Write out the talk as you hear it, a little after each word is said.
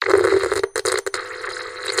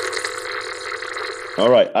All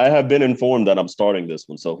right. I have been informed that I'm starting this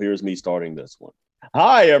one. So here's me starting this one.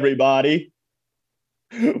 Hi, everybody.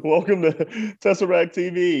 Welcome to Tesseract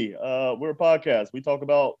TV. We're a podcast. We talk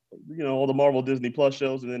about, all the Marvel Disney Plus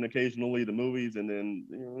shows and then occasionally the movies and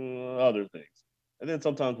then other things. And then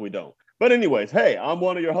sometimes we don't. But anyways, hey, I'm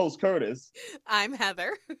one of your hosts, Curtis. I'm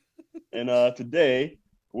Heather. And today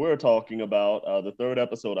we're talking about the third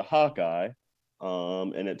episode of Hawkeye.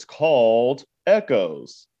 And it's called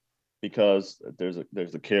Echoes because there's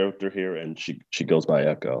a character here and she goes by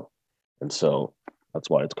Echo. And so that's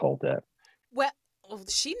why it's called that. Well,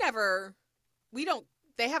 she never. We don't.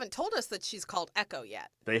 They haven't told us that she's called Echo yet.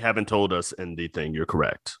 They haven't told us anything. You're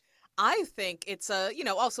correct. I think it's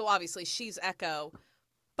also obviously she's Echo,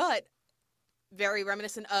 but very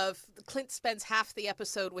reminiscent of Clint spends half the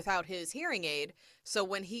episode without his hearing aid. So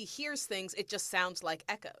when he hears things, it just sounds like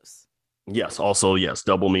echoes. Yes. Also, yes.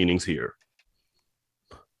 Double meanings here.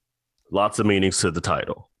 Lots of meanings to the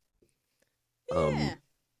title. Yeah.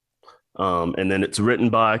 And then it's written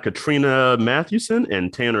by Katrina Mathewson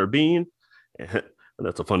and Tanner Bean.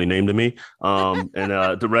 That's a funny name to me.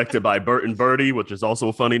 And directed by Burton Birdie, which is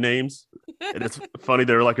also funny names. And it's funny.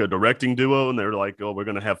 They're like a directing duo and they're like, oh, we're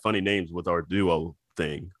going to have funny names with our duo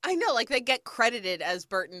thing. I know, like they get credited as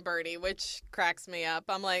Bert and Birdie, which cracks me up.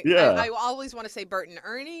 I'm like, yeah. I always want to say Bert and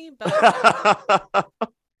Ernie, but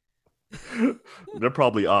they're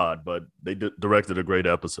probably odd, but they directed a great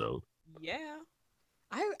episode. Yeah.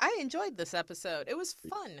 I enjoyed this episode. It was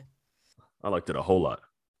fun. I liked it a whole lot.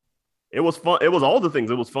 It was fun. It was all the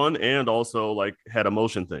things. It was fun and also like had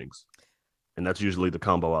emotion things. And that's usually the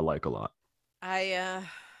combo I like a lot. I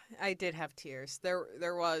did have tears. There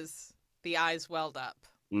was the eyes welled up.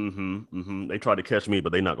 They tried to catch me,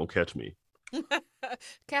 but they're not gonna catch me.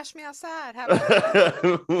 Catch me outside. How about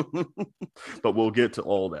that? But we'll get to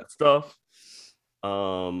all that stuff.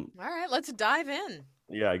 All right, let's dive in.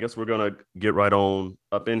 Yeah, I guess we're gonna get right on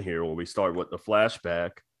up in here when we start with the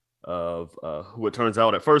flashback of who it turns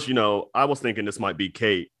out at first. I was thinking this might be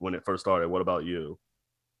Kate when it first started. What about you?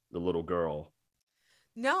 The little girl.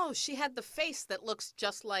 No, she had the face that looks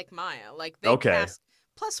just like Maya. Like they okay. Cast.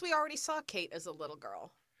 Plus, we already saw Kate as a little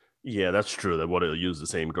girl. Yeah, that's true. They would have used the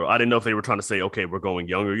same girl. I didn't know if they were trying to say, okay, we're going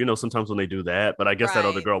younger. Sometimes when they do that, but I guess that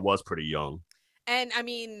other girl was pretty young. And I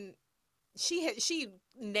mean, they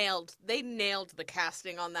nailed the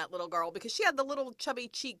casting on that little girl because she had the little chubby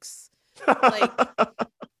cheeks. Like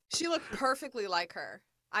she looked perfectly like her.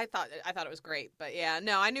 I thought it was great, but yeah,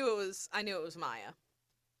 no, I knew it was Maya.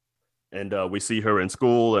 And we see her in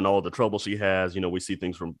school and all the trouble she has. We see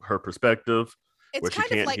things from her perspective. It's where kind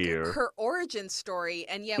she can't of like hear. Her origin story,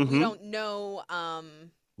 and yet we don't know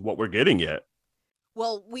what we're getting yet.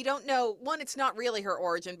 Well, we don't know. One, it's not really her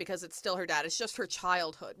origin because it's still her dad. It's just her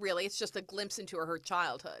childhood, really. It's just a glimpse into her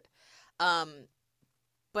childhood.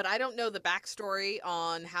 But I don't know the backstory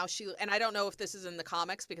on how and I don't know if this is in the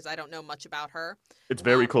comics because I don't know much about her. It's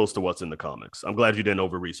very close to what's in the comics. I'm glad you didn't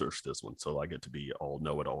over-research this one, so I get to be all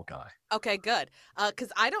know-it-all guy. Okay, good.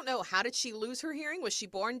 Because I don't know, how did she lose her hearing? Was she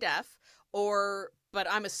born deaf? But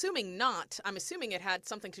I'm assuming not. I'm assuming it had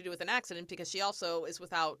something to do with an accident because she also is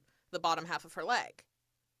without the bottom half of her leg.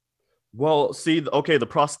 Well, see, the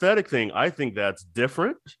prosthetic thing, I think that's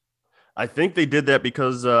different. I think they did that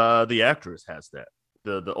because the actress has that.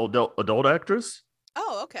 The adult actress.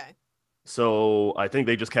 Oh, okay. So I think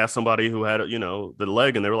they just cast somebody who had, the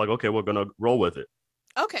leg, and they were like, okay, we're gonna roll with it.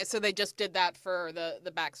 Okay, so they just did that for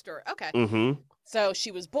the backstory. Okay. Mm-hmm. So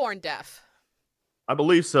she was born deaf. I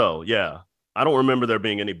believe so. Yeah, I don't remember there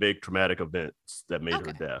being any big traumatic events that made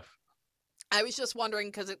her deaf. I was just wondering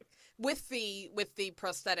because with the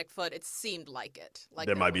prosthetic foot, it seemed like it. Like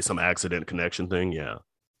there might be some accident connection thing. Yeah.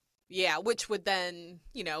 Yeah, which would then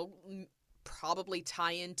probably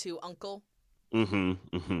tie into Uncle. Mm-hmm.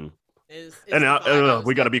 Mm-hmm. And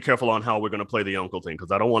we got to be careful on how we're going to play the Uncle thing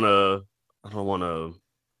because I don't want to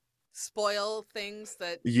spoil things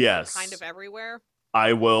that yes are kind of everywhere.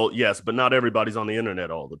 I will, yes, but not everybody's on the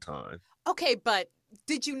internet all the time. Okay, but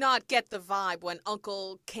did you not get the vibe when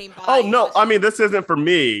Uncle came by? Oh no, I mean this isn't for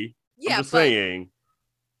me. Yeah, I'm just saying.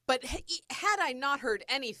 But had I not heard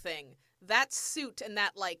anything, that suit and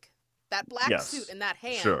that black suit and that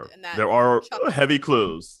hand, and that there are heavy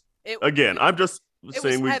clues. I'm just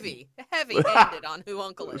saying heavy-handed on who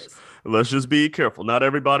Uncle is. Let's just be careful. Not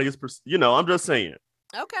everybody is, I'm just saying.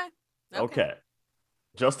 Okay.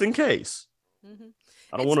 Just in case. Mm-hmm.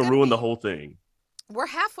 I don't want to ruin the whole thing. We're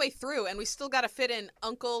halfway through, and we still got to fit in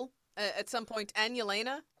Uncle at some point and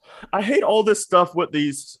Yelena. I hate all this stuff with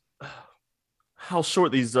these. How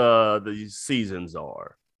short these seasons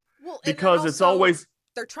are. Well, because it's always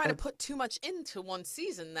they're trying to put too much into one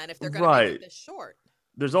season. Then if they're going to make it this short.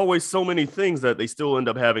 there's always so many things that they still end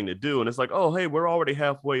up having to do. And it's like, oh, hey, we're already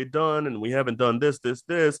halfway done and we haven't done this, this,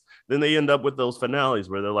 this. Then they end up with those finales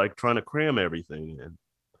where they're like trying to cram everything in.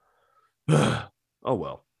 Oh,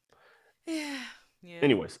 well. Yeah. Yeah.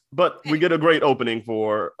 Anyways, but we get a great opening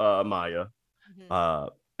for Maya. Uh,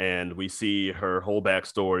 and we see her whole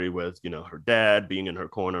backstory with, her dad being in her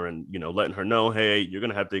corner and, letting her know, hey, you're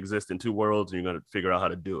going to have to exist in two worlds and you're going to figure out how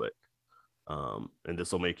to do it. And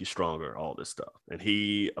this will make you stronger, all this stuff. And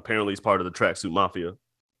he apparently is part of the Tracksuit Mafia.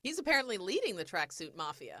 He's apparently leading the Tracksuit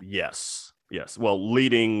Mafia. Yes. Well,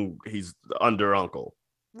 he's under Uncle.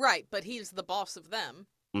 Right, but he's the boss of them.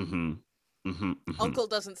 Uncle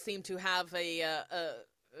doesn't seem to have a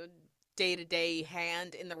day-to-day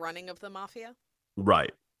hand in the running of the Mafia.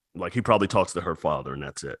 Right. Like, he probably talks to her father, and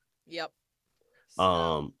that's it. Yep.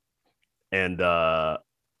 So.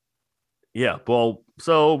 Yeah, well,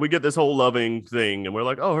 so we get this whole loving thing, and we're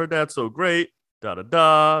like, oh, her dad's so great,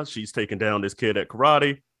 da-da-da. She's taking down this kid at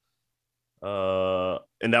karate.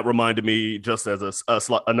 And that reminded me, just as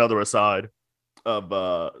another aside, of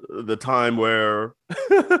the time where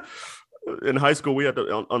in high school we had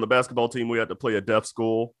to on the basketball team we had to play a deaf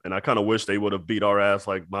school, and I kind of wish they would have beat our ass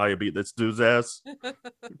like Maya beat this dude's ass,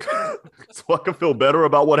 so I can feel better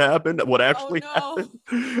about what actually happened.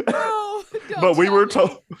 No, but we were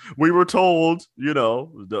told,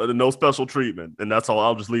 no special treatment, and that's all.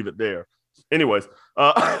 I'll just leave it there. Anyways,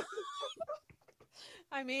 I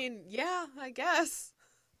mean, yeah, I guess.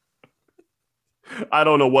 I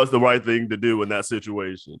don't know what's the right thing to do in that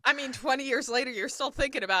situation. I mean, 20 years later, you're still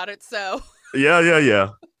thinking about it, so. Yeah.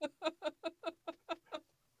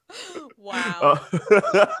 Wow.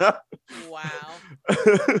 Wow.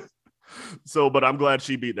 So, but I'm glad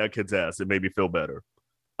she beat that kid's ass. It made me feel better.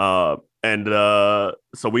 So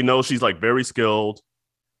we know she's like very skilled,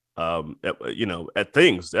 at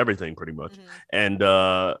things, everything pretty much. And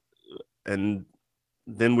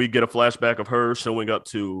then we get a flashback of her showing up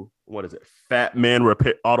to, what is it? Fat Man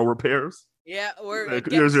Auto Repairs. Yeah, we're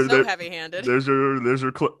getting so heavy-handed. There's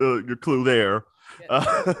your clue there.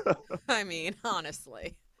 I mean,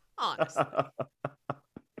 honestly.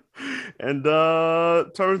 And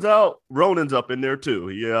turns out Ronan's up in there too.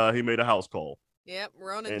 He made a house call. Yep,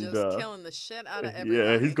 Ronan just killing the shit out of everybody.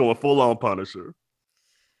 Yeah, he's going full on Punisher.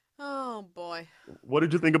 Oh boy. What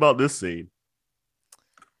did you think about this scene?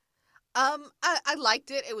 I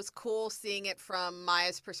liked it. It was cool seeing it from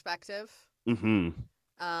Maya's perspective.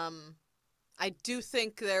 I do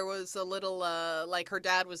think there was a little, like her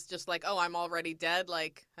dad was just like, oh, I'm already dead.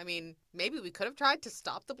 Like, I mean, maybe we could have tried to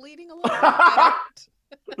stop the bleeding a little bit.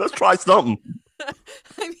 Let's try something.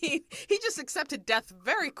 I mean, he just accepted death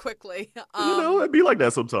very quickly. It'd be like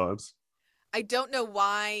that sometimes. I don't know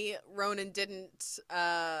why Ronan didn't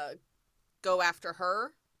go after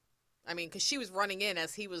her. I mean, because she was running in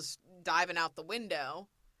as he was diving out the window.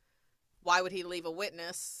 Why would he leave a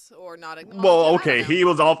witness or not acknowledge? Well, okay, he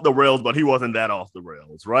was off the rails, but he wasn't that off the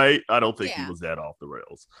rails, right? I don't think he was that off the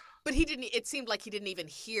rails. But he didn't. It seemed like he didn't even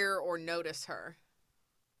hear or notice her.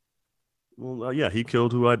 Well, yeah, he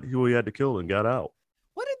killed who he had to kill and got out.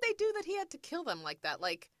 What did they do that he had to kill them like that?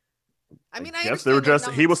 Like, I mean, I guess they were just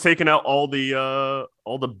he was taking out all the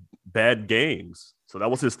bad gangs. So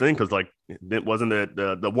that was his thing, because like it wasn't it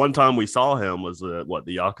the one time we saw him was the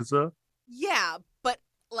Yakuza. Yeah, but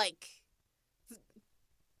like.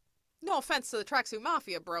 No offense to the Tracksuit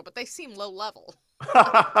Mafia, bro, but they seem low level.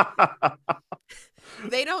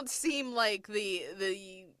 They don't seem like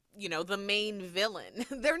the main villain.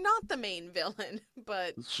 They're not the main villain,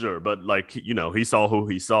 but sure, but like, he saw who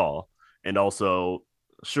he saw, and also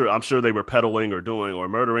sure, I'm sure they were peddling or doing or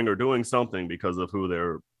murdering or doing something because of who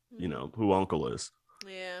their, who Uncle is.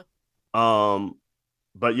 Yeah.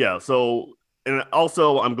 But yeah, so, and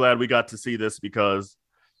also I'm glad we got to see this, because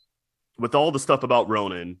with all the stuff about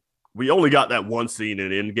Ronan, we only got that one scene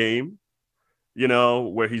in Endgame,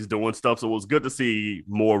 where he's doing stuff. So it was good to see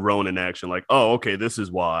more Ronan action. Like, oh, okay, this is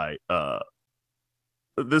why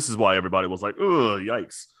everybody was like, oh,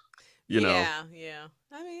 yikes. Yeah.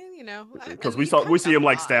 I mean, because we see him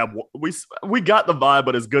like stab. We got the vibe,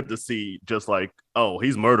 but it's good to see just like, oh,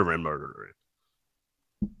 he's murdering.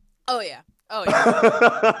 Oh yeah.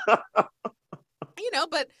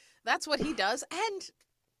 But that's what he does. And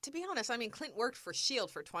to be honest, I mean, Clint worked for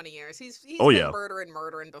S.H.I.E.L.D. for 20 years. He's been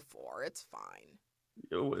murdering before. It's fine.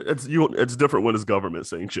 It's different when it's government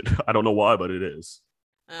sanctioned. I don't know why, but it is.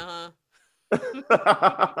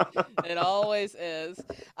 It always is.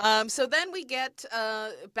 So then we get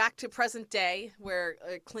back to present day, where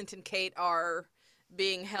Clint and Kate are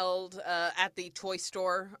being held at the toy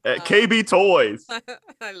store. At KB Toys.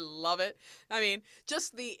 I love it. I mean,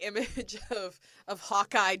 just the image of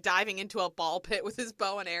Hawkeye diving into a ball pit with his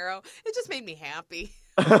bow and arrow. It just made me happy.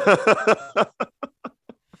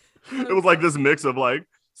 It was like this mix of like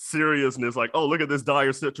seriousness, like, oh, look at this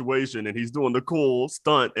dire situation, and he's doing the cool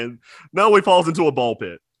stunt, and now he falls into a ball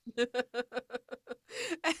pit. and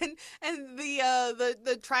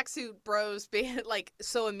the tracksuit bros being like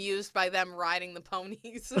so amused by them riding the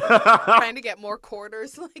ponies, trying to get more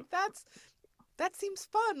quarters. Like that seems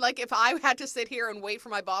fun. Like if I had to sit here and wait for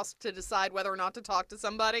my boss to decide whether or not to talk to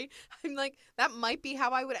somebody, I'm like, that might be how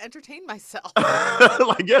I would entertain myself.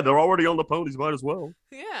 Like, yeah, they're already on the ponies, might as well.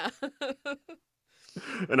 Yeah.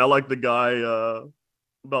 And I like the guy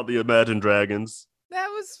about the Imagine Dragons. That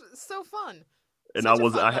was so fun. And Such a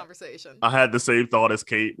fun conversation. I had the same thought as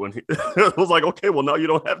Kate when he was like, okay, well, now you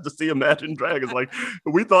don't have to see Imagine Dragons. Like,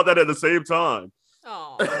 we thought that at the same time.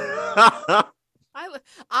 Oh.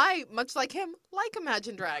 I, much like him, like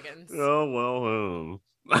Imagine Dragons. Oh, well,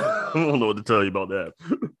 I don't know what to tell you about that.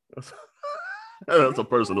 That's a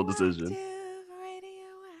personal decision.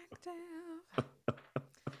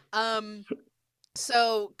 Radioactive.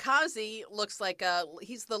 So Kazi looks like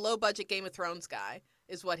he's the low budget Game of Thrones guy,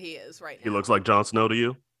 is what he is right now. He looks like Jon Snow to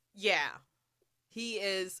you? Yeah. He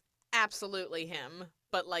is absolutely him,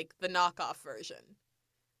 but like the knockoff version.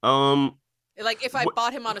 Like if I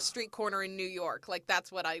bought him on a street corner in New York, like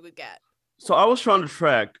that's what I would get. So I was trying to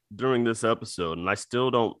track during this episode, and I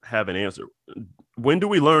still don't have an answer. When do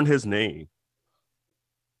we learn his name?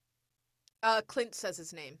 Clint says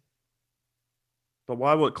his name. But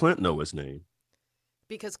why would Clint know his name?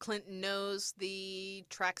 Because Clint knows the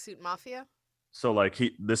tracksuit mafia. So like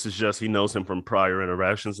he knows him from prior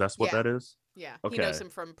interactions. That's what that is. Yeah, okay. He knows him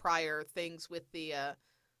from prior things with the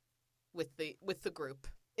group.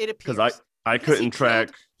 It appears because I couldn't track.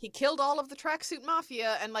 He killed all of the tracksuit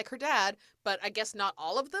mafia and like her dad, but I guess not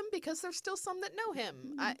all of them because there's still some that know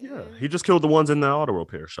him. He just killed the ones in the auto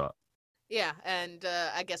repair shop. Yeah, and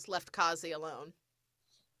I guess left Kazi alone.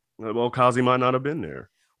 Well, Kazi might not have been there.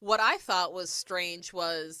 What I thought was strange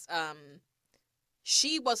was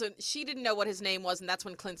she didn't know what his name was, and that's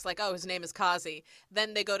when Clint's like, oh, his name is Kazi.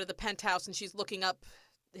 Then they go to the penthouse and she's looking up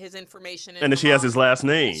his information. And then she has his last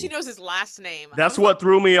name. She knows his last name. That's what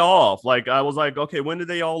threw me off. Like, I was like, okay, when did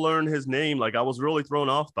they all learn his name? Like, I was really thrown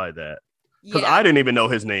off by that. Because I didn't even know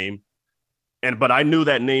his name. But I knew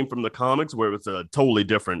that name from the comics where it was a totally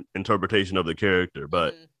different interpretation of the character.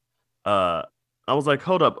 But I was like,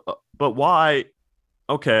 hold up, but why?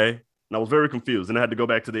 Okay. And I was very confused. And I had to go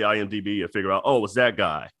back to the IMDb and figure out, oh, it's that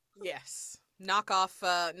guy. Yes.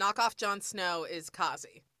 Knockoff Jon Snow is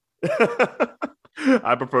Kazi.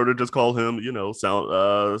 I prefer to just call him,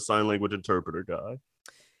 sign language interpreter guy.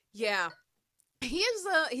 Yeah.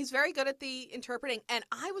 He's very good at the interpreting. And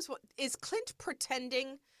is Clint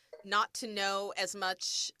pretending not to know as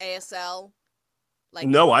much ASL? Like,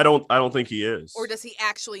 no, I don't think he is. Or does he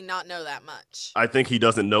actually not know that much? I think he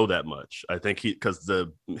doesn't know that much. I think because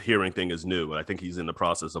the hearing thing is new, and I think he's in the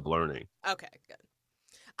process of learning. Okay, good.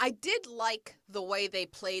 I did like the way they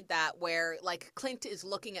played that, where like Clint is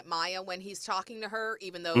looking at Maya when he's talking to her,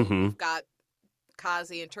 even though we've got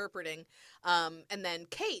Kazi interpreting, and then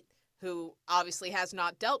Kate, who obviously has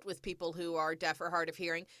not dealt with people who are deaf or hard of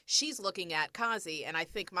hearing, she's looking at Kazi, and I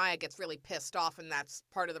think Maya gets really pissed off, and that's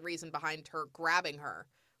part of the reason behind her grabbing her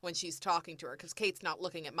when she's talking to her, because Kate's not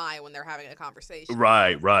looking at Maya when they're having a conversation.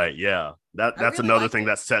 Right, yeah. That's really another thing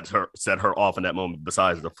that set her off in that moment,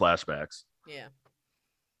 besides the flashbacks. Yeah.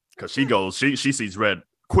 Because she sees red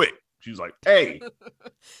quick. She's like, hey.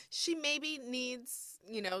 She maybe needs,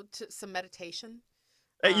 some meditation.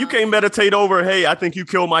 Hey, you can't meditate over, hey, I think you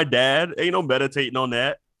killed my dad. Ain't no meditating on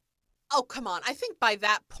that. Oh, come on. I think by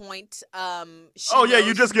that point,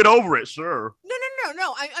 you just get over it, sure.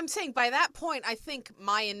 No. I'm saying by that point, I think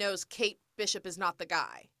Maya knows Kate Bishop is not the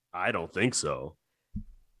guy. I don't think so.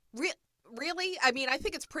 Really? I mean, I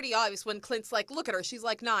think it's pretty obvious when Clint's like, look at her, she's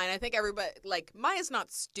like 9. I think everybody, like, Maya's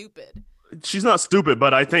not stupid. She's not stupid,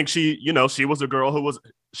 but I think she was a girl who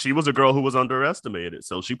was underestimated.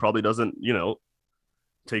 So she probably doesn't,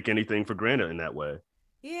 take anything for granted in that way.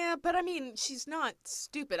 Yeah, but I mean, she's not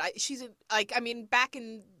stupid. Back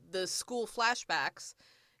in the school flashbacks,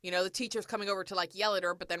 the teacher's coming over to like yell at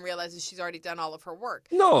her, but then realizes she's already done all of her work.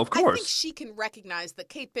 No, of course. I think she can recognize that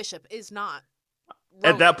Kate Bishop is not Roman.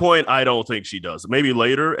 At that point, I don't think she does. Maybe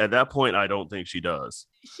later. At that point, I don't think she does.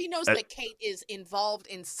 She knows that Kate is involved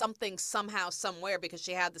in something somehow, somewhere, because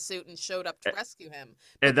she had the suit and showed up to rescue him.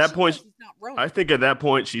 At that point, I think at that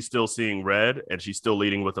point, she's still seeing red, and she's still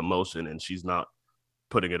leading with emotion, and she's not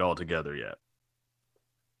putting it all together yet.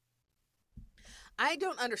 I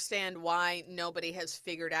don't understand why nobody has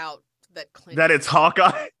figured out that Clint That it's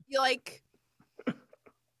Hawkeye. like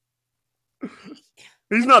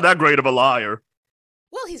He's I not mean, that great of a liar.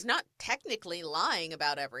 well, he's not technically lying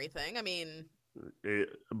about everything. I mean,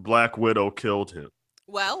 Black Widow killed him.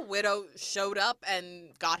 well, Widow showed up and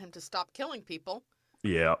got him to stop killing people.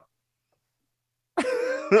 Yeah.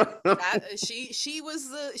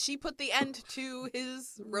 She put the end to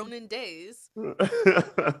his Ronin days.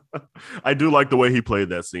 I do like the way he played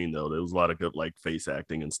that scene though. There was a lot of good like face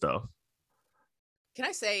acting and stuff. Can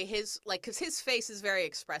I say because his face is very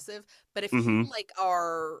expressive, but if Mm-hmm.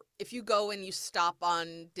 you if you go and you stop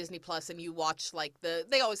on Disney Plus and you watch like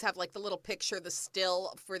they always have like the little picture, the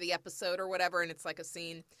still for the episode or whatever, and it's like a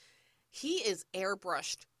scene. He is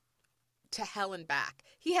airbrushed to hell and back.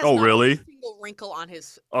 He has Oh, not a really? single wrinkle on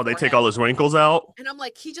his Oh, they take forehead. all his wrinkles out? And I'm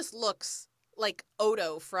like, he just looks like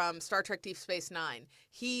Odo from Star Trek Deep Space Nine.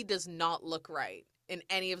 He does not look right in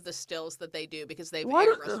any of the stills that they do because they've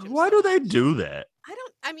airbrushed him Why so do they much. do that?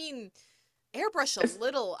 I mean, airbrush a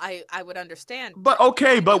little, I would understand. But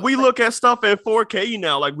okay, I but know, we but look at stuff in 4K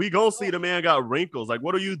now. Like we gonna see oh, the man got wrinkles. Like,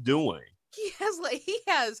 what are you doing? he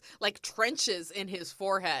has like trenches in his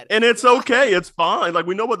forehead. And it's Why? okay, it's fine. Like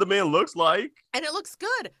we know what the man looks like. And it looks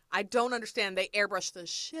good. I don't understand. They airbrushed the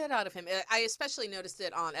shit out of him. I especially noticed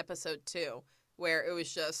it on episode 2, where it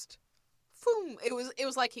was just, boom. It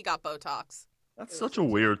was like he got Botox. That's It was such a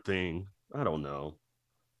weird thing. I don't know.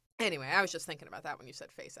 anyway. I was just thinking about that when you said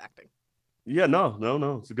face acting. Yeah,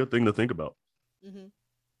 no. It's a good thing to think about.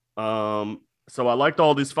 Hmm. So I liked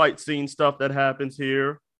all this fight scene stuff that happens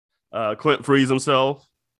here. Clint frees himself,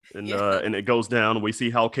 Yeah. and it goes down. We see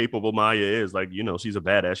how capable Maya is. Like, she's a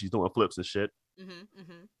badass. She's doing flips and shit. Hmm.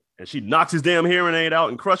 Hmm. And she knocks his damn hearing aid out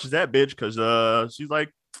and crushes that bitch because she's like,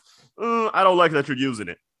 I don't like that you're using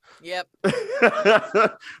it. Yep.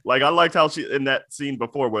 Like I liked how she in that scene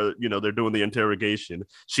before where they're doing the interrogation.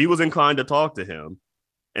 She was inclined to talk to him,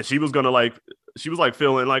 and she was gonna she was like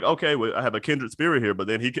feeling like, okay, well, I have a kindred spirit here. But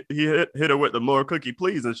then he hit her with the more cookie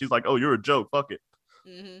please, and she's like, oh, you're a joke. Fuck it.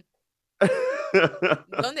 Hmm.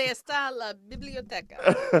 ¿Dónde está la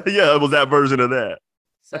biblioteca? Yeah, it was that version of that.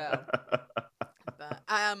 So, but,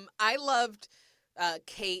 I loved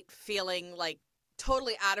Kate feeling like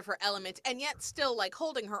totally out of her element and yet still like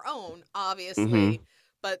holding her own, obviously, Mm-hmm.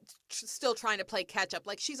 but still trying to play catch up.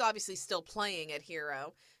 Like she's obviously still playing at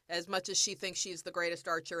hero as much as she thinks she's the greatest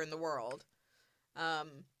archer in the world. Um,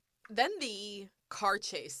 then the car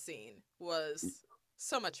chase scene was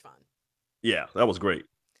so much fun. Yeah, that was great.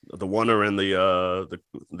 The wonder in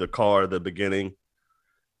the car at the beginning,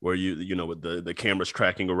 where with the cameras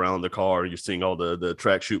tracking around the car, you're seeing all the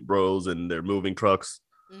track shoot bros and their moving trucks,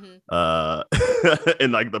 Hmm.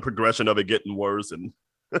 and like the progression of it getting worse and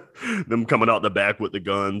them coming out the back with the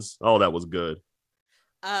guns. Oh, that was good.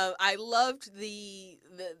 I loved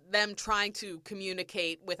them trying to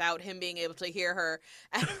communicate without him being able to hear her.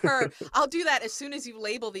 And her, I'll do that as soon as you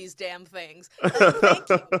label these damn things. Thank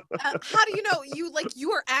you. How do you know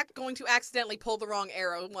you are going to accidentally pull the wrong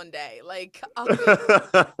arrow one day? Like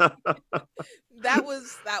that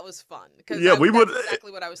was fun because Yeah, we would. that's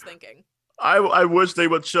exactly what I was thinking. I wish they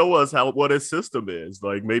would show us what his system is.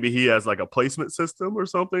 Like maybe he has like a placement system or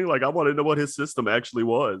something. Like I want to know what his system actually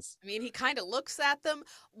was. I mean, he kind of looks at them.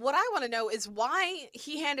 What I want to know is why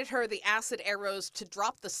he handed her the acid arrows to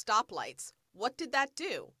drop the stoplights. What did that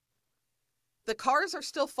do? The cars are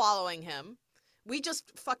still following him. We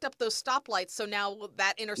just fucked up those stoplights, so now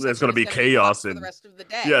that intersection There's going to be fucked chaos for the and rest of the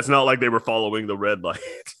day. yeah, it's not like they were following the red light.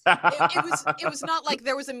 It was not like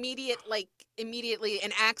there was immediately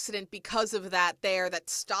an accident because of that that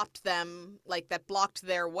stopped them, like that blocked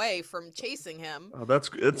their way from chasing him. Oh,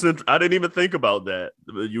 I didn't even think about that.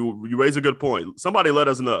 You raise a good point. Somebody let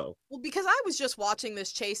us know. Well, because I was just watching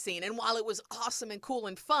this chase scene, and while it was awesome and cool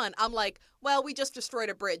and fun, I'm like, well, we just destroyed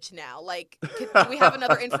a bridge now. Like, do we have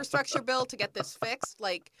another infrastructure bill to get this fixed?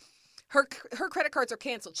 Like, her credit cards are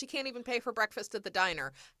canceled. She can't even pay for breakfast at the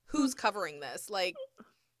diner. Who's covering this? Like,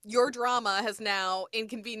 your drama has now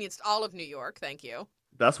inconvenienced all of New York. Thank you.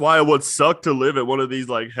 That's why it would suck to live at one of these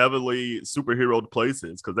like heavily superheroed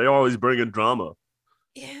places because they always bring in drama.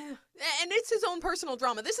 Yeah. And it's his own personal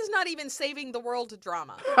drama. This is not even saving the world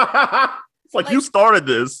drama. It's like you started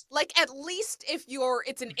this. Like, at least if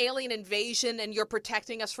it's an alien invasion and you're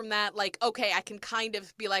protecting us from that, like, okay, I can kind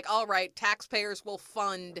of be like, all right, taxpayers will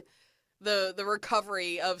fund the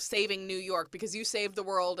recovery of saving New York because you saved the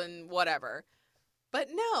world and whatever. But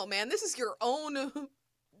no, man, this is your own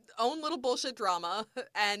little bullshit drama,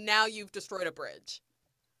 and now you've destroyed a bridge.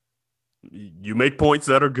 You make points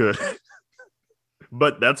that are good.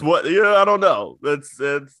 But that's what I don't know.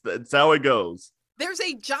 That's how it goes. There's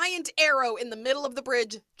a giant arrow in the middle of the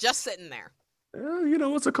bridge just sitting there.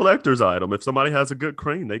 It's a collector's item. If somebody has a good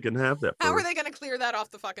crane, they can have that. How are they going to clear that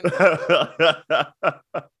off the fucking boat?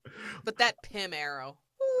 But that Pym arrow.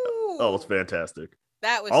 Ooh, Oh, it's fantastic.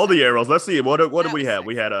 that was All sexy. the arrows. Let's see. What did That we was have? sexy.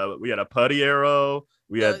 We had a putty arrow.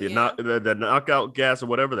 We had Yeah. the knockout gas or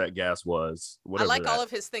whatever that gas was. I Whatever like that. all of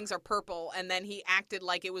his things are purple, and then he acted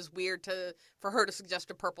like it was weird for her to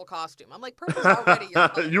suggest a purple costume. I'm like, purple's already your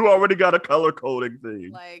color. You already got a color coding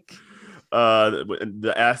thing. Like,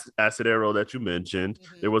 The acid arrow that you mentioned.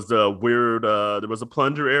 mhm. There was the weird. There was a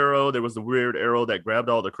plunger arrow. There was the weird arrow that grabbed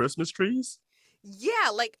all the Christmas trees. Yeah,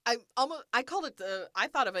 like I called it I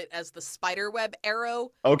thought of it as the spider web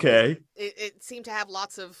arrow. Okay, It seemed to have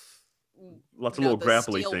lots of lots of you know, little the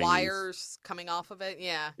grappling steel things. wires coming off of it.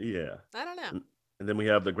 Yeah, Yeah, I don't know. and then we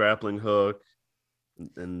have the grappling hook.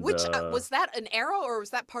 And Which was that an arrow or was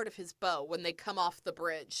that part of his bow when they come off the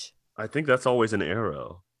bridge? I think that's always an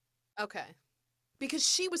arrow. Okay, because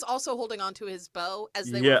she was also holding onto his bow as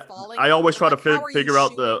they Yeah, were falling. I always I'm try like, to how are you figure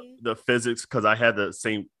out shooting? the physics because I had the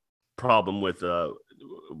same problem with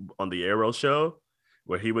on the arrow show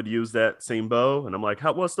where he would use that same bow, and I'm like,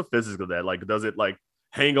 what's the physics of that? Like, does it like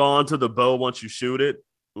hang on to the bow once you shoot it,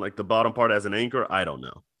 like the bottom part as an anchor? I don't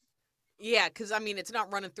know. Yeah, because I mean, it's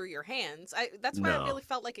not running through your hands. That's why I No. really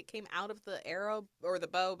felt like it came out of the arrow or the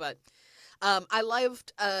bow. But I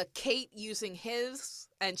loved Kate using his,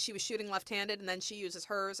 and she was shooting left-handed, and then she uses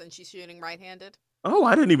hers, and she's shooting right-handed. Oh,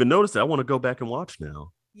 I didn't even notice that. I want to go back and watch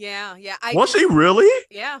now. Yeah, yeah. Was she really?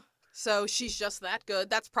 Yeah. So she's just that good.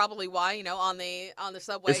 That's probably why, on the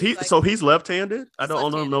subway. Is he? Like, So he's left-handed? I he's don't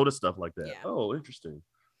left-handed. notice stuff like that. Yeah. Oh, interesting.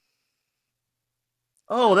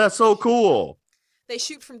 Oh, that's so cool. They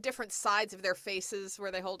shoot from different sides of their faces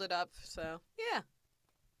where they hold it up. So yeah,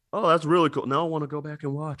 Oh, that's really cool. Now I want to go back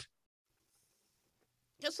and watch.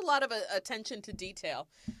 just a lot of attention to detail.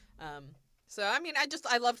 So I mean,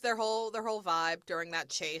 I loved their whole vibe during that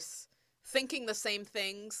chase, thinking the same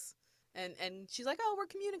things. And she's like, oh, we're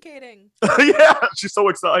communicating. Yeah, she's so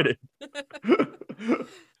excited.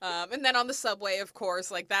 And then on the subway, of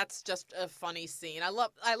course, like that's just a funny scene. I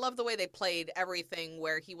love the way they played everything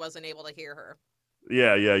where he wasn't able to hear her.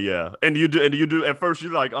 Yeah. And you do. At first,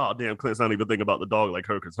 you're like, oh, damn, Clint's not even thinking about the dog like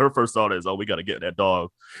her, because her first thought is, oh, we got to get that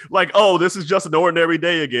dog. Like, oh, this is just an ordinary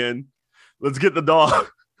day again. Let's get the dog.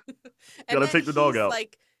 Gotta take the dog out.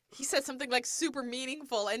 Like, he said something like super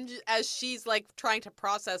meaningful, and as she's like trying to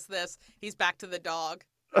process this, he's back to the dog.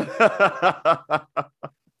 I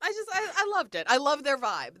loved it. I love their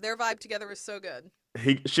vibe. Their vibe together was so good.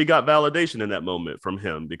 She got validation in that moment from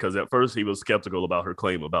him, because at first he was skeptical about her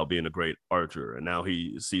claim about being a great archer, and now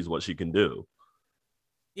he sees what she can do.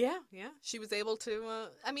 Yeah. She was able to.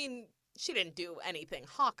 I mean, she didn't do anything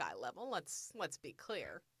Hawkeye level. Let's be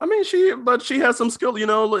clear. I mean, she has some skill.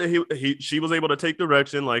 She was able to take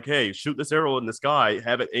direction. Like, hey, shoot this arrow in the sky.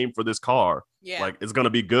 Have it aim for this car. Yeah. Like, it's gonna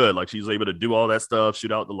be good. Like, she's able to do all that stuff.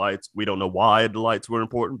 Shoot out the lights. We don't know why the lights were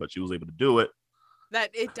important, but she was able to do it.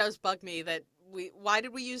 That it does bug me that why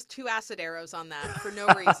did we use 2 acid arrows on that for no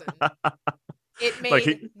reason? It made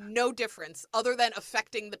Like no difference other than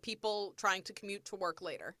affecting the people trying to commute to work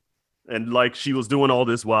later. and like she was doing all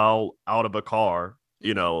this while out of a car.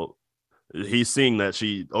 He's seeing that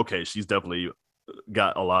she's definitely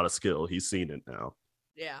got a lot of skill. He's seen it now.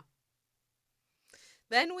 Yeah.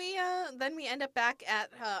 Then we end up back at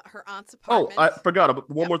her aunt's Oh, apartment. I forgot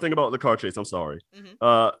one Yep. more thing about the car chase. I'm sorry.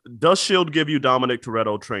 Mhm. Does Shield give you Dominic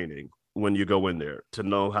Toretto training when you go in there to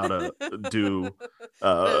know how to do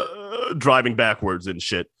driving backwards and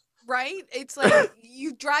shit? Right? It's like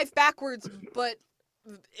you drive backwards, but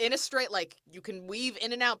in a straight, like you can weave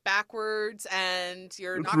in and out backwards, and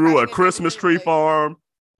you're not Through a crashing into Christmas anything, tree like- farm.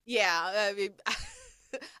 Yeah, I mean,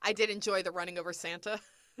 I did enjoy the running over Santa.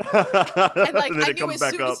 And And like then I it knew comes as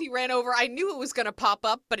back soon up. as he ran over, I knew it was gonna pop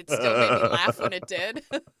up, but it still made me laugh when it did.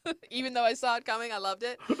 Even though I saw it coming, I loved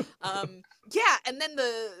it. Yeah, and then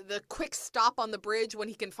the quick stop on the bridge when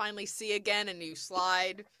he can finally see again and you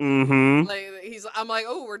slide. Mm-hmm. Like I'm like,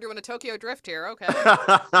 oh, we're doing a Tokyo Drift here, okay.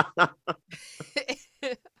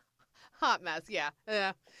 Hot mess, yeah.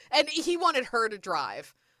 And he wanted her to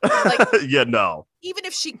drive. Like, Yeah, no. even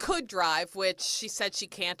if she could drive, which she said she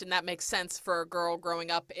can't, and that makes sense for a girl growing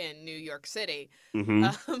up in New York City.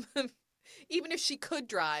 Mm-hmm. Even if she could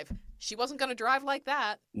drive, she wasn't going to drive like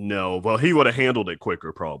that. No. Well, he would have handled it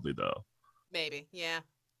quicker, probably, though. Maybe, yeah.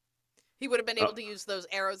 He would have been able to use those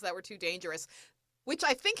arrows that were too dangerous, which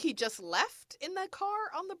I think he just left in the car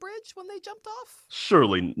on the bridge when they jumped off.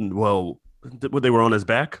 Surely. Well, they were on his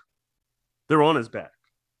back? They were on his back.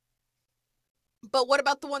 But what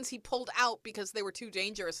about the ones he pulled out because they were too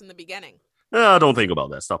dangerous in the beginning? Don't think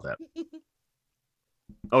about that. Stop that.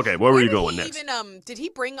 Okay, where were Where you did going he next? even did he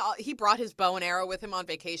bring he brought his bow and arrow with him on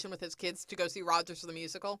vacation with his kids to go see Rogers the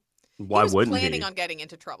musical? He Why was wouldn't planning he? on getting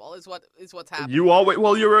into trouble is what's happening You there. always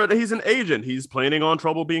he's an agent. He's planning on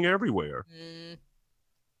trouble being everywhere. Mm,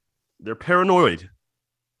 They're paranoid.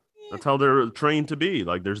 eh, That's how they're trained to be.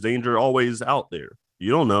 Like there's danger always out there.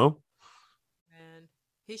 You don't know. man.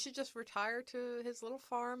 He should just retire to his little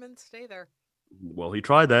farm and stay there. Well, he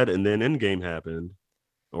tried that, and then Endgame happened,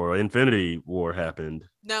 or Infinity War happened,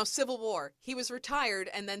 No, Civil War. He was retired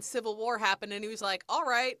and then Civil War happened and he was like, "All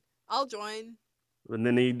right, I'll join." and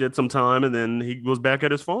then he did some time, and then he was back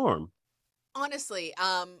at his farm. Honestly,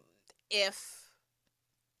 if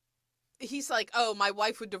he's like, "Oh, my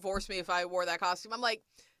wife would divorce me if I wore that costume." I'm like,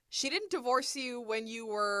 "She didn't divorce you when you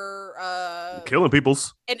were Killing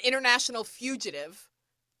people's. an international fugitive,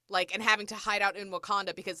 like, and having to hide out in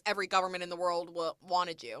Wakanda because every government in the world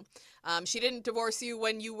wanted you. She didn't divorce you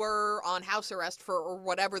when you were on house arrest for or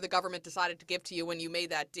whatever the government decided to give to you when you made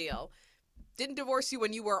that deal. Didn't divorce you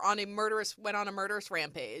when you were on a murderous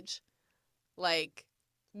rampage. Like,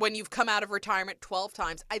 when you've come out of retirement 12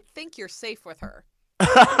 times, I think you're safe with her."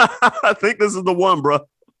 I think this is the one, bro.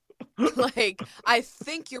 Like, I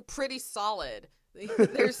think you're pretty solid.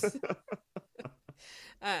 There's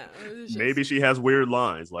Maybe she has weird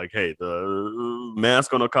lines like, "Hey, the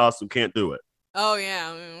mask on a costume can't do it." Oh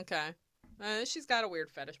yeah, okay. She's got a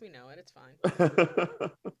weird fetish. We know it. It's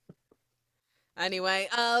fine. Anyway,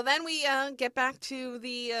 then we get back to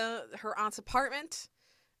the her aunt's apartment,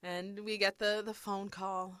 and we get the phone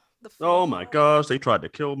call. The Oh phone my call. gosh, they tried to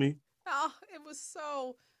kill me. Oh, it was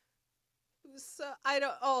so. I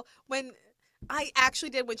don't. Oh, when I actually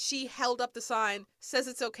did when she held up the sign says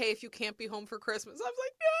it's okay if you can't be home for Christmas. I was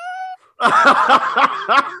like,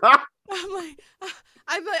 no.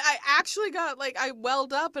 I'm like, I actually got like I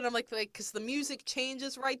welled up and I'm like because the music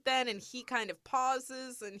changes right then and he kind of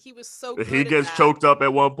pauses and he was so good He at gets that. choked up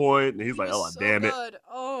at one point, and he's He like, was "Oh, so damn it!" good.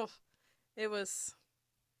 Oh, it was.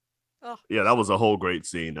 Oh, Yeah, that was a whole great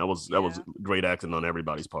scene. That was yeah. great acting on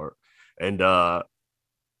everybody's part, and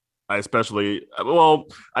I especially well,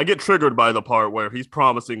 I get triggered by the part where he's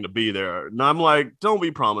promising to be there, and I'm like, "Don't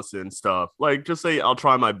be promising stuff. Like, just say I'll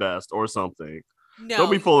try my best or something. Don't No,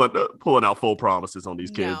 be pulling out full promises on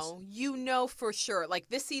these kids." no, you know for sure. Like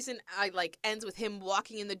this season, I like ends with him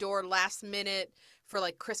walking in the door last minute for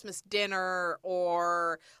like Christmas dinner,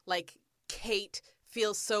 or like Kate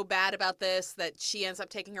feels so bad about this that she ends up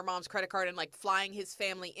taking her mom's credit card and like flying his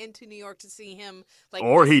family into New York to see him. Like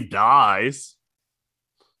Or this, he dies.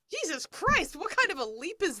 Jesus Christ, what kind of a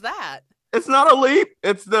leap is that? It's not a leap.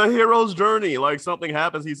 It's the hero's journey. Like something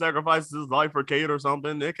happens, he sacrifices his life for Kate or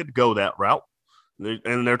something. It could go that route.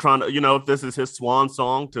 And they're trying to, if this is his swan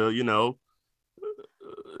song to,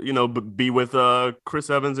 be with Chris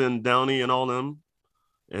Evans and Downey and all them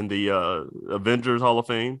and the Avengers Hall of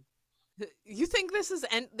Fame. You think this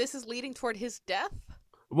is leading toward his death?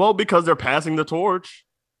 Well, because they're passing the torch.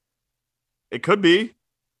 It could be.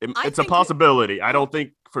 I It's a think possibility. I don't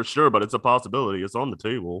think for sure, but it's a possibility. It's on the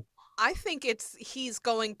table. I think he's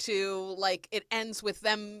going to like it ends with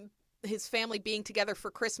them his family being together for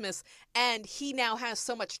Christmas and he now has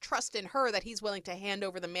so much trust in her that he's willing to hand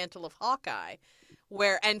over the mantle of Hawkeye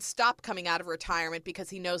and stop coming out of retirement because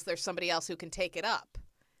he knows there's somebody else who can take it up.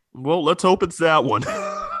 Well, let's hope it's that one.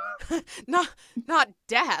 not not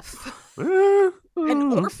death.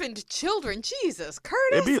 And orphaned children. Jesus,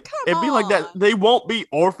 Curtis, come it'd be like that. on. They won't be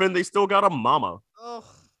orphaned. They still got a mama. Ugh.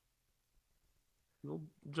 They'll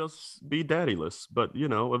just be daddyless, but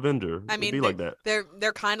Avenger. I It'd mean, be like that.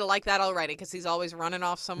 they're kind of like that already because he's always running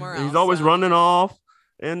off somewhere else. He's always so. running off,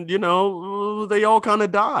 and they all kind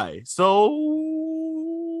of die. So,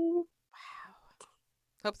 Wow.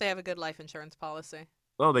 Hope they have a good life insurance policy.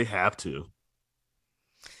 well, they have to.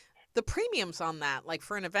 The premiums on that, like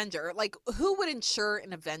for an Avenger, like who would insure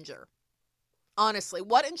an Avenger? Honestly,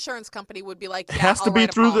 what insurance company would be like, It yeah, has to I'll be write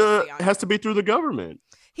a through policy on it has to be through the government.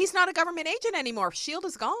 He's not a government agent anymore. Shield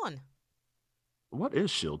is gone. What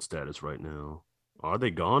is Shield status right now? Are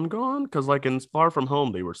they gone? Because like in Far From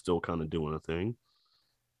Home, they were still kind of doing a thing.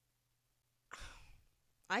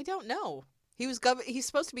 I don't know. He's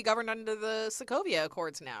supposed to be governed under the Sokovia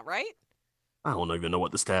Accords now, right? I don't even know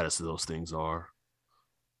what the status of those things are.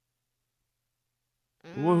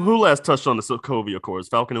 Who Mm, last touched on the Sokovia Accords?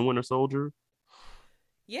 Falcon and Winter Soldier?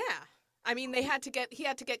 yeah. I mean, he had to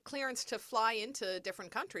get clearance to fly into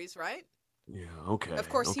different countries, right? Yeah, okay. Of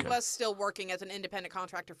course, he okay. was still working as an independent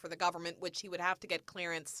contractor for the government, which he would have to get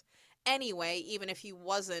clearance anyway, even if he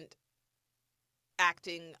wasn't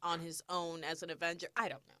acting on his own as an Avenger. I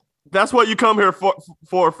don't know. That's what you come here for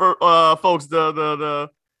folks. The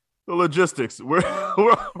logistics. We're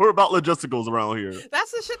about logisticals around here.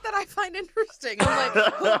 That's the shit that I find interesting. I'm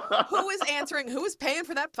like, who is answering? Who is paying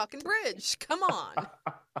for that fucking bridge? Come on.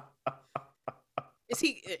 Is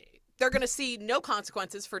he? They're gonna see no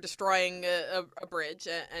consequences for destroying a bridge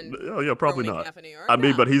and yeah, probably ruining not. half of New York. I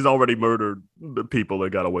mean, but he's already murdered the people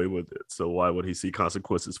that got away with it. So why would he see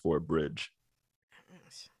consequences for a bridge?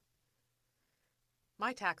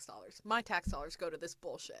 My tax dollars go to this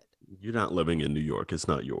bullshit. You're not living in New York. It's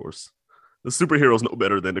not yours. The superheroes know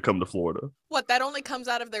better than to come to Florida. What, that only comes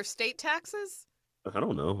out of their state taxes? I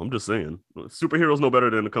don't know. I'm just saying. Superheroes know better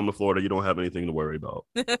than to come to Florida. You don't have anything to worry about.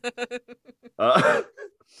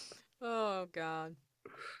 Oh, God.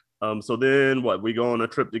 So then what? We go on a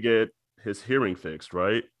trip to get his hearing fixed,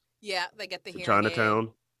 right? Yeah, they get the hearing Chinatown. aid,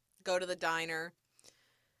 go to the diner.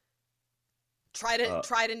 Try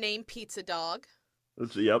to name Pizza Dog.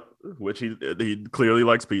 Yep, which he clearly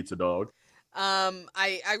likes Pizza Dog.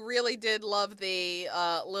 I really did love the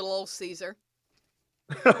Little Old Caesar.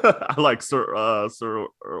 I like Sir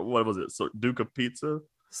what was it? Sir Duke of Pizza?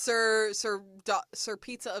 Sir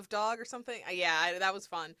Pizza of Dog or something. Yeah, that was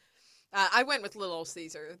fun. I went with Little Old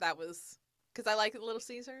Caesar. That was because I like Little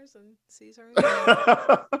Caesars and Caesar.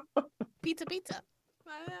 Pizza.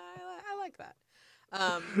 I like that.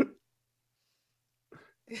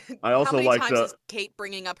 I also like times is Kate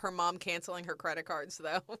bringing up her mom canceling her credit cards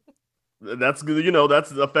though. That's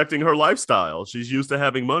that's affecting her lifestyle. She's used to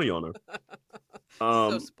having money on her.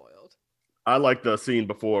 So spoiled. I like the scene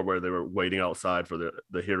before where they were waiting outside for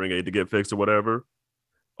the hearing aid to get fixed or whatever,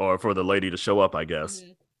 or for the lady to show up, I guess.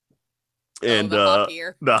 Mm-hmm. And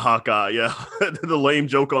the Hawkeye, yeah, the lame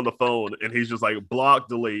joke on the phone, and he's just like block,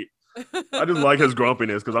 delete. I just like his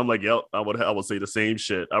grumpiness because I'm like, yep, I would say the same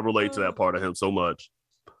shit. I relate to that part of him so much.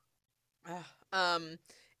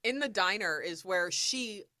 In the diner is where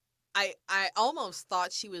I almost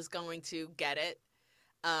thought she was going to get it.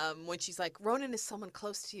 When she's like, Ronan is someone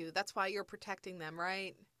close to you. That's why you're protecting them,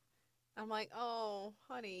 right? I'm like, oh,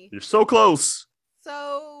 honey, you're so close.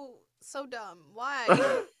 So dumb.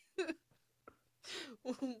 Why?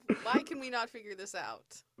 Why can we not figure this out?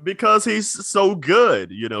 Because he's so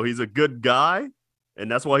good. He's a good guy, and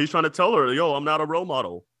that's why he's trying to tell her, yo, I'm not a role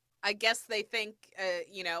model. I guess they think,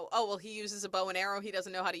 oh, well, he uses a bow and arrow. He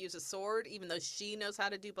doesn't know how to use a sword, even though she knows how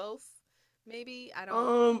to do both. Maybe I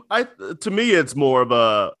don't. To me, it's more of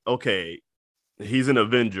a okay. He's an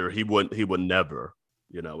Avenger. He would never.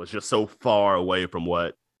 It's just so far away from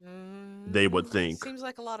what they would think. Seems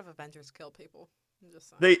like a lot of Avengers kill people. I'm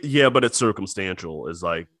just saying. But it's circumstantial. Is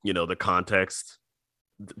like the context,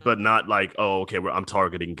 but not like okay, I'm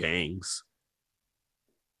targeting gangs.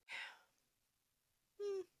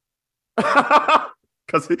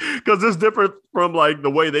 Because it's different from like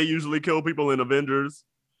the way they usually kill people in Avengers.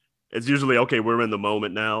 It's usually okay, we're in the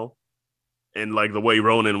moment now, and like the way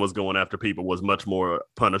Ronan was going after people was much more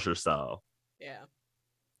Punisher style. Yeah.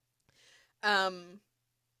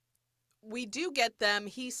 We do get them.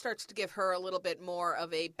 He starts to give her a little bit more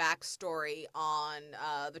of a backstory on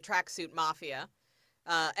the tracksuit mafia,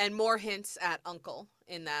 and more hints at Uncle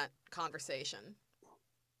in that conversation.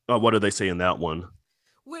 What do they say in that one?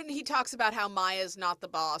 When he talks about how Maya's not the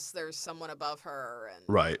boss, there's someone above her, and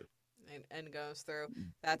right, and goes through.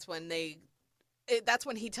 That's when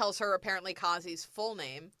he tells her apparently Kazi's full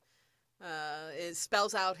name,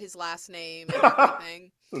 spells out his last name and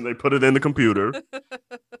everything. And they put it in the computer.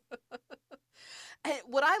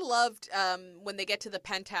 What I loved when they get to the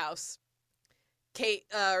penthouse, Kate,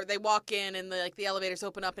 they walk in and the elevators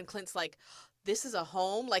open up and Clint's like, "This is a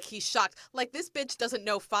home?" Like he's shocked. Like this bitch doesn't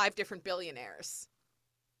know 5 different billionaires.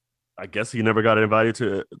 I guess he never got invited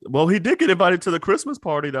to. Well, he did get invited to the Christmas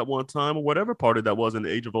party that one time, or whatever party that was in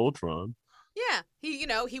the Age of Ultron. Yeah,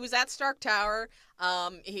 he was at Stark Tower.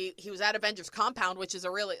 He was at Avengers Compound, which is a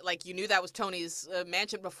really you knew that was Tony's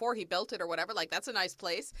mansion before he built it or whatever. Like that's a nice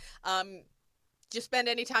place. Just spend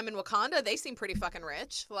any time in Wakanda, they seem pretty fucking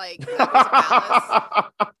rich. Like that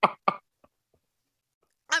was a palace.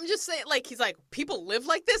 I'm just saying, he's like, people live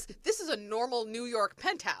like this. This is a normal New York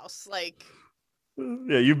penthouse, like.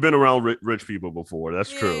 Yeah, you've been around rich people before. That's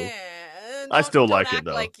true. I still like it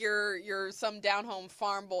though. Like you're some down home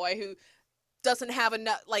farm boy who doesn't have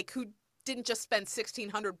enough, who didn't just spend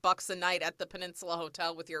 $1,600 a night at the Peninsula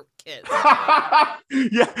Hotel with your kids.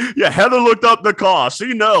 Yeah. Heather looked up the cost.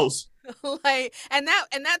 She knows. And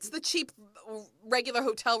that's the cheap regular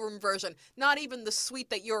hotel room version. Not even the suite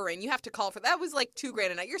that you're in. You have to call for that. Was like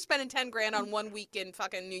 $2,000 a night. You're spending $10,000 on 1 week in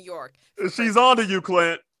fucking New York. She's on to you,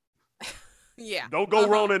 Clint. Yeah. Don't go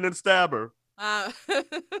Ronan and stab her.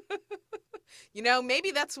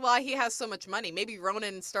 Maybe that's why he has so much money. Maybe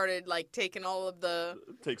Ronan started like taking all of the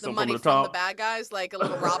Take the some from money the from the top. bad guys, like a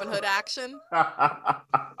little Robin Hood action. Yeah.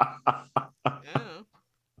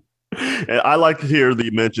 And I like to hear the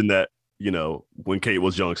mention that, when Kate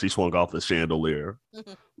was young, she swung off the chandelier.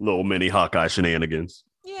 Little mini Hawkeye shenanigans.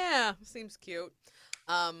 Yeah, seems cute.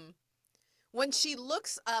 Um, when she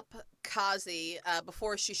looks up Kazi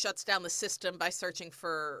before she shuts down the system by searching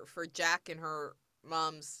for Jack and her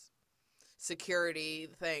mom's security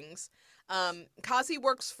things, Kazi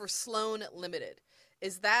works for Sloan Limited.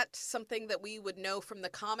 Is that something that we would know from the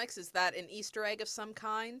comics? Is that an Easter egg of some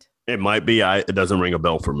kind? It might be. It doesn't ring a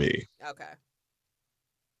bell for me, Okay.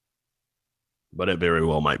 but it very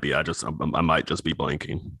well might be. I might just be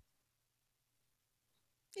blanking.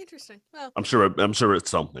 Interesting. Well, I'm sure. I'm sure it's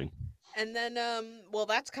something. and then well,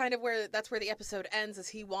 that's where the episode ends as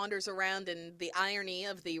he wanders around in the irony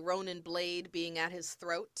of the Ronin blade being at his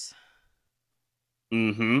throat.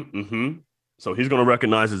 Mm-hmm. Mm-hmm. So he's gonna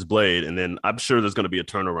recognize his blade, and then I'm sure there's gonna be a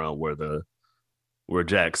turnaround where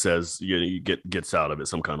Jack says he gets out of it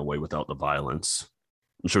some kind of way without the violence.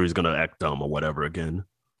 I'm sure he's gonna act dumb or whatever again.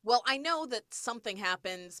 Well, I know that something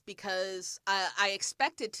happens because I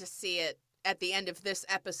expected to see it at the end of this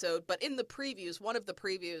episode, but in the previews, one of the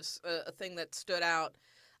previews, a thing that stood out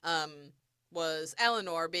um, was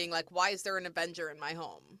Eleanor being like, "Why is there an Avenger in my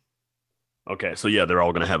home?" Okay, so yeah, they're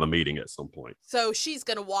all gonna have a meeting at some point. So she's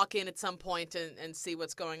gonna walk in at some point and see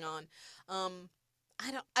what's going on. Um,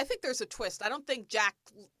 I think there's a twist. I don't think Jack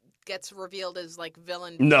gets revealed as like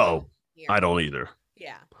villain No, here. I don't either.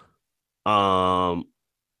 Yeah. Um,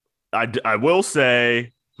 I will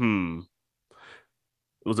say, it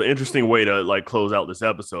was an interesting way to like close out this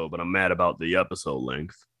episode, but I'm mad about the episode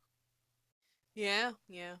length. Yeah.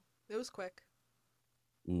 It was quick.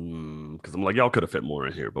 Because I'm like, y'all could have fit more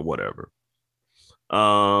in here, but whatever.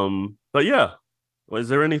 But yeah, was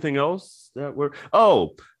there anything else that were?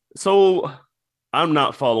 Oh, so I'm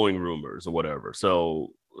not following rumors or whatever. So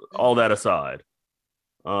all that aside,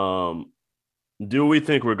 um, do we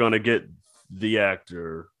think we're gonna get the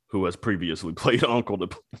actor who has previously played Uncle I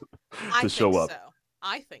to think show up? so.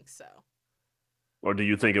 I think so. Or do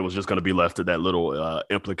you think it was just going to be left at that little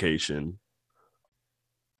implication?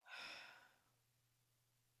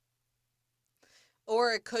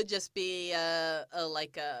 Or it could just be a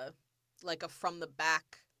from the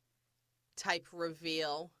back type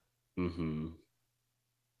reveal. Mm-hmm.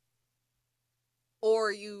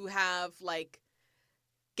 Or you have like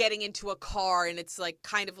getting into a car and it's like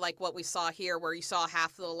kind of like what we saw here where you saw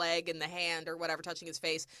half the leg and the hand or whatever touching his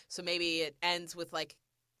face. So maybe it ends with like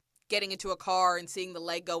getting into a car and seeing the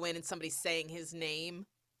leg go in and somebody saying his name.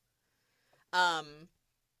 But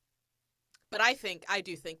I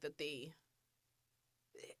do think that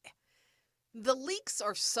the leaks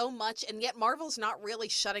are so much, and yet Marvel's not really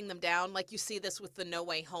shutting them down. Like you see this with the No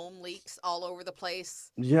Way Home leaks all over the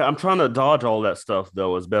place. Yeah, I'm trying to dodge all that stuff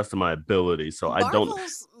though as best of my ability. So I don't.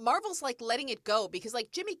 Marvel's like letting it go because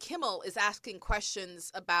like Jimmy Kimmel is asking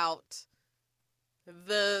questions about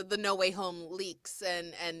the No Way Home leaks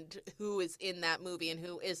and who is in that movie and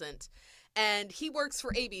who isn't. And he works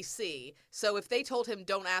for ABC. So if they told him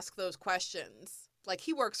don't ask those questions, like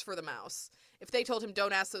he works for the mouse. If they told him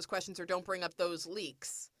don't ask those questions or don't bring up those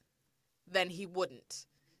leaks, then he wouldn't.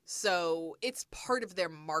 So it's part of their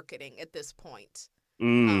marketing at this point.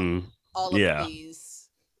 All of Yeah. these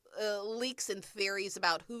leaks and theories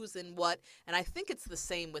about who's in what. And I think it's the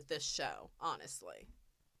same with this show, honestly.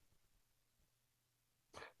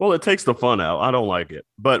 Well, it takes the fun out. I don't like it,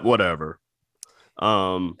 but whatever.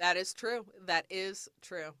 That is true. That is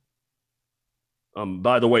true.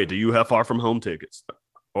 By the way, do you have Far From Home tickets?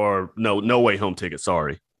 Or No Way Home tickets?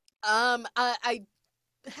 Sorry. I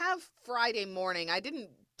have Friday morning. I didn't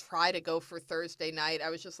try to go for Thursday night. I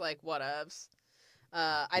was just like, whatevs.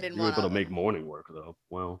 I didn't You're want able to to. make morning work though.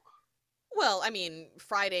 Well, Well, I mean,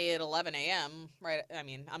 Friday at 11 a.m. Right? I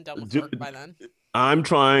mean, I'm done with work by then. I'm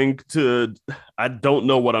trying to. I don't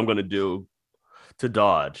know what I'm going to do to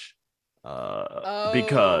dodge.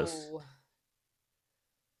 Because Oh,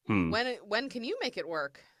 when can you make it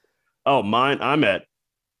work? mine. I'm at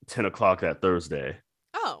 10 o'clock that Thursday,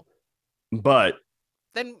 Oh, but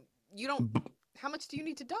then you don't. How much do you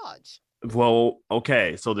need to dodge? well,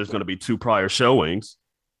 okay. So there's going to be two prior showings.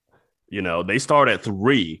 They start at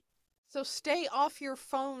 3. So stay off your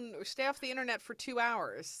phone or stay off the internet for 2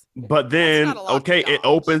 hours. But That's then, not a lot to okay, dodge.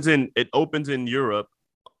 it opens in Europe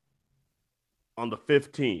on the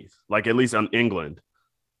 15th, like at least on England.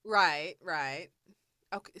 Right.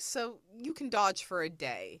 Okay, so you can dodge for a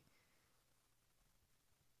day.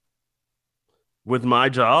 With my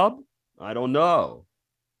job, I don't know.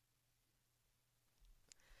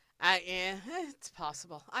 Yeah, it's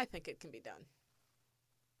possible. I think it can be done.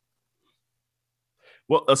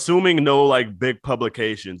 Well, assuming no like big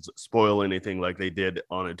publications spoil anything like they did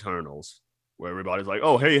on Eternals, where everybody's like,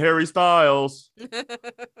 "Oh, hey, Harry Styles," and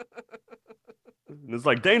it's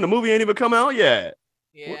like, "Dang, the movie ain't even come out yet.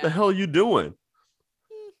 What the Yeah. hell are you doing?"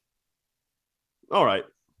 All right.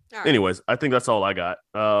 All right. Anyways, I think that's all I got.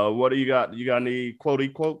 What do you got? You got any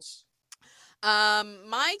quotes?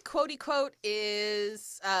 My quotey quote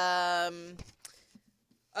is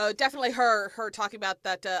definitely her talking about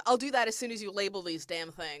that. I'll do that as soon as you label these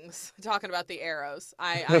damn things. Talking about the arrows.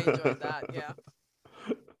 I enjoyed that. Yeah.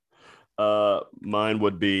 Mine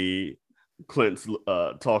would be Clint's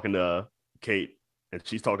talking to Kate, and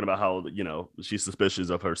she's talking about how she's suspicious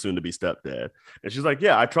of her soon-to-be stepdad, and she's like,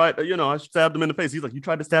 "Yeah, I tried. I stabbed him in the face." He's like, "You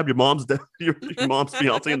tried to stab your mom's your mom's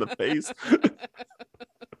fiance in the face?"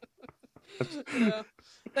 Yeah.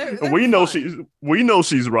 They're we know fun.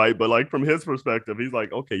 she's right, but like from his perspective, he's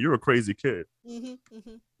like, "Okay, you're a crazy kid."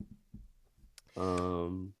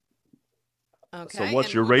 Um. So Okay, what's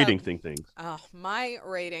and your what about rating things? my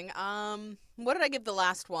rating? What did I give the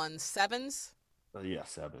last one? Sevens? Yeah,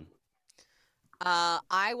 7.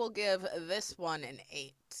 I will give this one an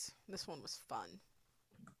 8. This one was fun.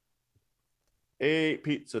 8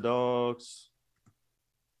 pizza dogs.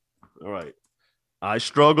 All right. I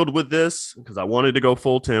struggled with this because I wanted to go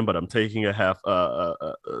full 10, but I'm taking a half.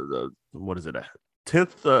 What is it? A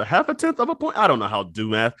tenth? Half a tenth of a point? I don't know how to do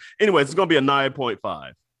math. Anyways, it's gonna be a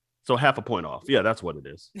 9.5. So half a point off. Yeah, that's what it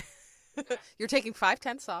is. You're taking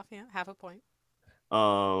 5/10 off, yeah, half a point.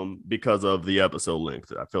 Because of the episode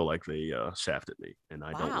length, I feel like they shafted me, and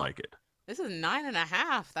I don't Wow, like it. this is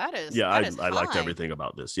 9.5. That is Yeah, that is I liked high. everything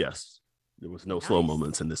about this. Yes, there was no slow Nice.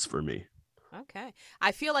 moments in this for me. Okay.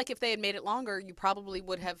 I feel like if they had made it longer, you probably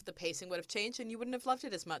would have the pacing would have changed and you wouldn't have loved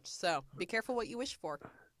it as much. So be careful what you wish for.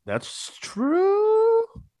 That's true.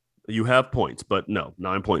 You have points, but no,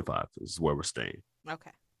 9.5 is where we're staying.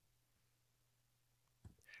 Okay.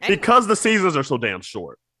 Anyway. Because the seasons are so damn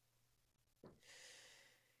short.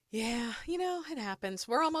 Yeah, it happens.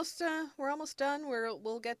 We're almost done.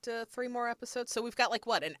 We'll get to 3 more episodes. So we've got like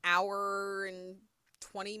what, an hour and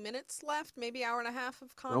 20 minutes left, maybe hour and a half of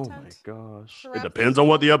Oh my content gosh. to It wrap depends things on up.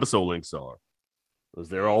 what the episode links are. Because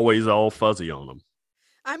they're Mm. always all fuzzy on them.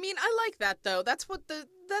 I mean, I like that though. That's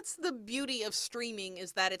the beauty of streaming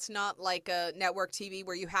is that it's not like a network TV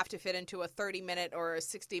where you have to fit into a 30-minute or a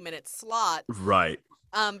 60-minute slot. Right.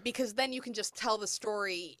 Because then you can just tell the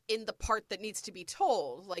story in the part that needs to be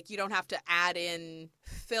told. Like you don't have to add in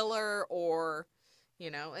filler or,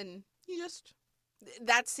 and you just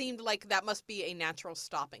that seemed like that must be a natural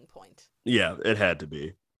stopping point. Yeah, it had to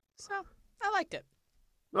be. So I liked it.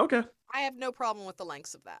 Okay. I have no problem with the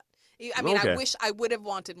lengths of that. I mean, I Okay. wish I would have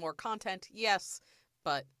wanted more content, yes,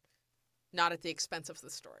 but not at the expense of the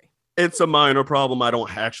story. It's a minor problem. I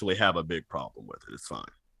don't actually have a big problem with it. It's fine.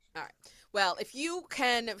 All right. Well, if you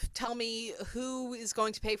can tell me who is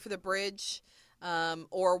going to pay for the bridge,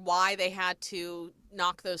 or why they had to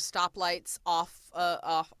knock those stoplights off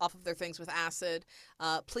of their things with acid,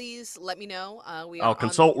 please let me know. We I'll are on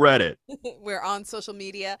consult Reddit. we're on social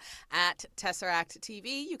media at Tesseract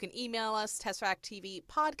TV. You can email us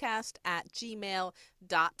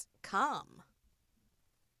tesseracttvpodcast@gmail.com.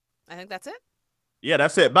 I think that's it. Yeah,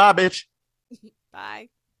 that's it. Bye, bitch. Bye.